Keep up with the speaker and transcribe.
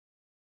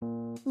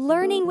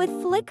Learning with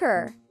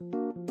Flicker.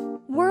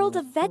 World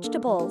of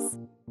Vegetables.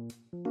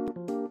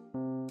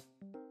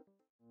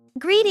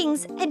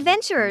 Greetings,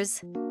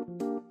 adventurers!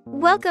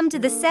 Welcome to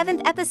the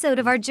 7th episode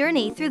of our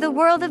journey through the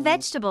world of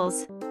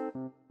vegetables.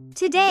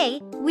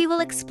 Today, we will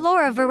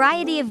explore a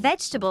variety of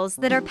vegetables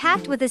that are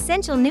packed with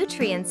essential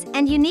nutrients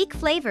and unique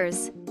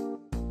flavors.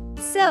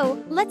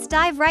 So, let's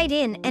dive right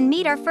in and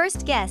meet our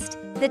first guest,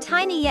 the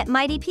tiny yet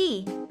mighty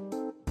pea.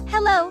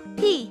 Hello,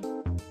 pea.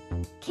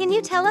 Can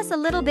you tell us a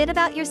little bit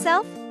about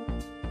yourself?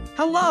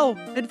 Hello,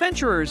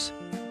 adventurers!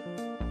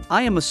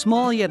 I am a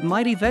small yet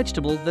mighty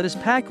vegetable that is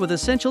packed with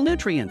essential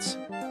nutrients.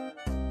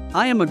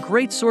 I am a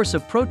great source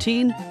of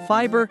protein,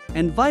 fiber,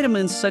 and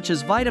vitamins such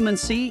as vitamin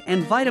C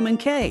and vitamin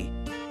K.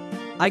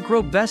 I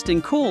grow best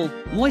in cool,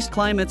 moist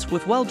climates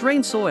with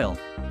well-drained soil.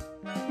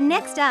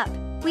 Next up,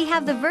 we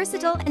have the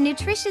versatile and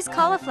nutritious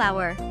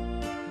cauliflower.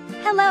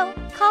 Hello,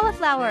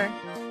 cauliflower.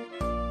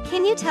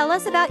 Can you tell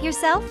us about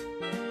yourself?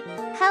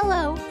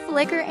 Hello,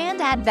 Flicker and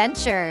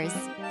adventurers.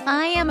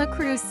 I am a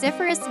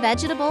cruciferous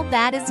vegetable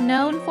that is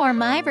known for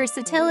my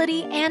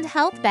versatility and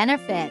health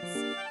benefits.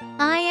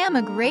 I am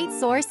a great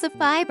source of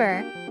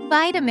fiber,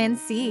 vitamin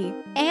C,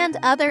 and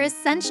other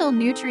essential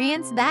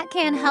nutrients that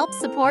can help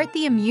support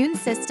the immune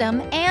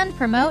system and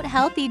promote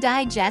healthy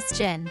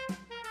digestion.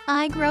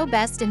 I grow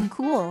best in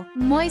cool,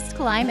 moist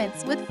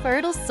climates with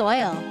fertile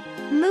soil.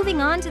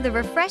 Moving on to the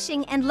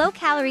refreshing and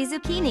low-calorie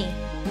zucchini.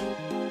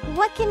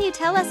 What can you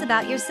tell us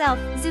about yourself,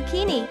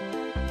 zucchini?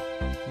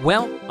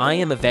 Well, I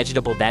am a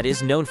vegetable that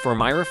is known for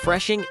my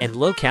refreshing and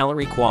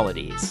low-calorie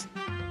qualities.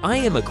 I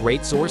am a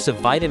great source of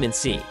vitamin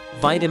C,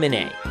 vitamin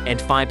A,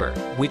 and fiber,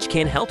 which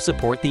can help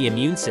support the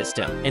immune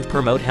system and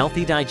promote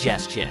healthy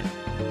digestion.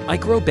 I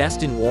grow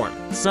best in warm,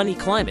 sunny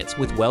climates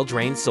with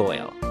well-drained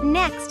soil.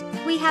 Next,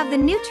 we have the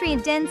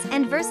nutrient-dense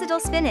and versatile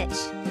spinach.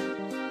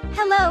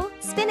 Hello,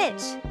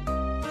 spinach.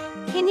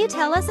 Can you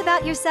tell us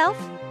about yourself?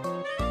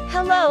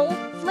 Hello,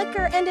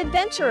 Flicker and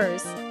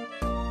adventurers.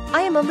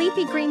 I am a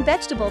leafy green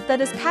vegetable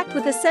that is packed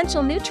with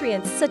essential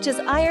nutrients such as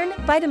iron,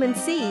 vitamin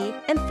C,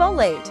 and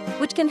folate,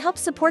 which can help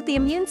support the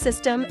immune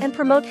system and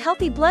promote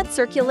healthy blood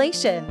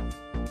circulation.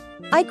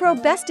 I grow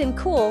best in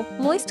cool,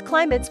 moist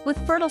climates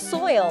with fertile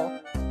soil.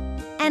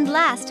 And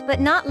last but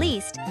not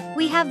least,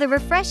 we have the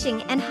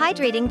refreshing and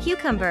hydrating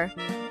cucumber.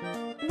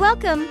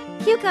 Welcome,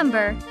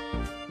 cucumber.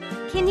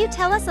 Can you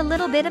tell us a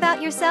little bit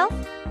about yourself?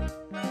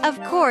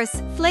 Of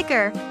course,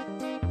 Flicker.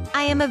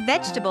 I am a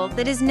vegetable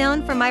that is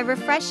known for my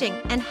refreshing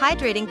and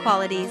hydrating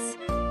qualities.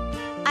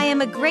 I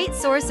am a great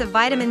source of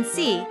vitamin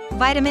C,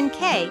 vitamin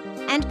K,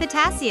 and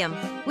potassium,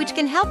 which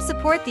can help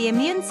support the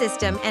immune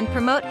system and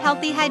promote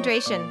healthy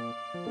hydration.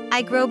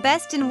 I grow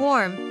best in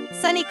warm,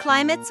 sunny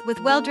climates with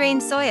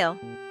well-drained soil.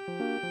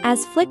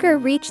 As Flicker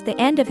reached the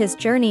end of his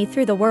journey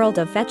through the world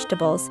of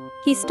vegetables,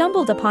 he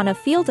stumbled upon a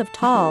field of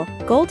tall,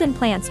 golden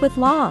plants with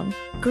long,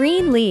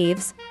 green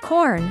leaves,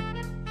 corn.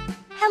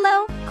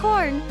 Hello,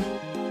 corn.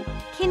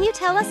 Can you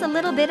tell us a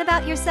little bit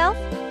about yourself?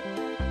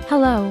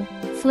 Hello,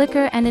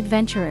 Flicker and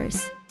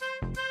adventurers.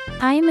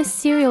 I am a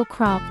cereal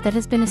crop that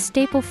has been a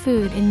staple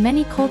food in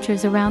many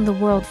cultures around the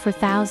world for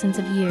thousands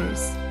of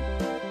years.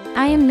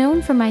 I am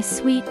known for my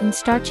sweet and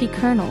starchy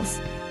kernels,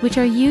 which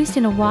are used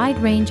in a wide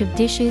range of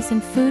dishes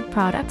and food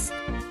products.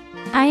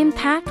 I am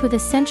packed with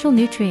essential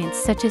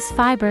nutrients such as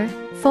fiber,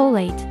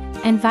 folate,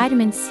 and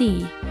vitamin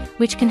C,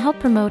 which can help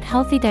promote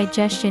healthy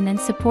digestion and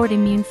support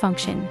immune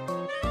function.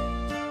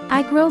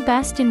 I grow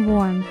best in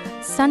warm,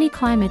 sunny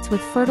climates with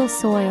fertile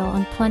soil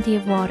and plenty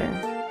of water.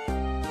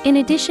 In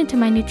addition to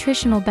my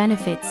nutritional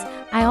benefits,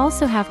 I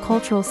also have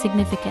cultural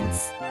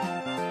significance.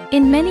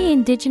 In many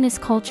indigenous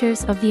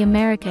cultures of the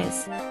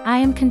Americas, I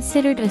am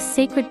considered a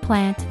sacred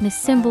plant and a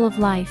symbol of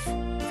life,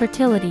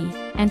 fertility,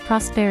 and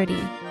prosperity.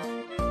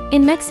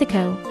 In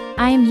Mexico,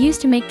 I am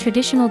used to make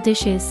traditional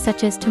dishes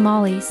such as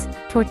tamales,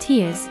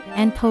 tortillas,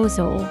 and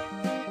pozole.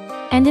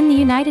 And in the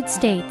United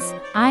States,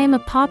 I am a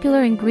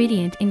popular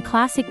ingredient in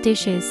classic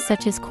dishes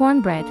such as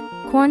cornbread,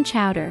 corn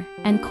chowder,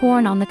 and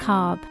corn on the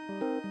cob.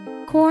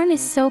 Corn is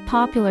so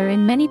popular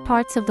in many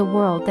parts of the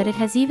world that it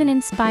has even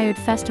inspired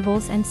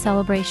festivals and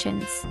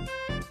celebrations.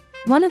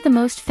 One of the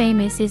most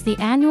famous is the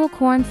annual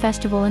Corn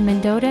Festival in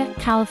Mendota,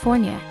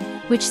 California,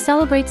 which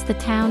celebrates the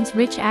town's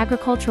rich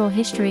agricultural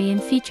history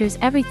and features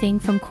everything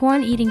from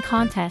corn-eating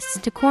contests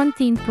to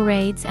corn-themed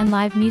parades and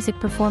live music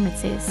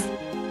performances.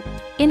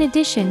 In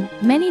addition,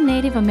 many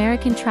Native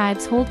American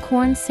tribes hold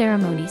corn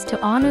ceremonies to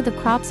honor the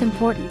crop's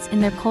importance in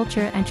their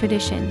culture and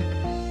tradition.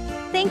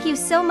 Thank you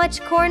so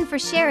much, Corn, for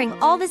sharing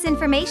all this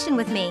information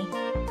with me.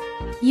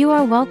 You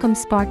are welcome,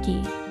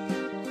 Sparky.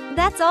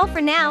 That's all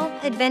for now,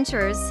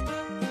 adventurers.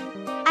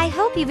 I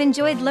hope you've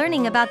enjoyed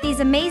learning about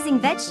these amazing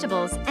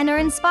vegetables and are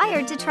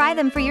inspired to try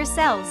them for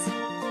yourselves.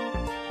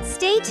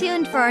 Stay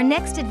tuned for our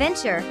next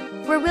adventure,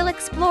 where we'll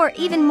explore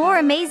even more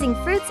amazing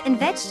fruits and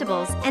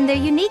vegetables and their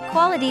unique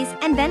qualities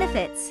and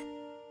benefits.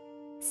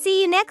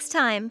 See you next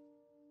time!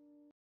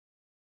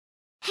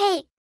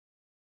 Hey!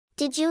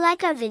 Did you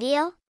like our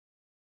video?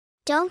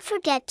 Don't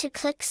forget to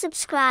click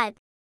subscribe.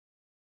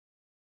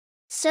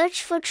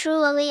 Search for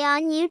TruLaly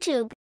on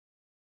YouTube.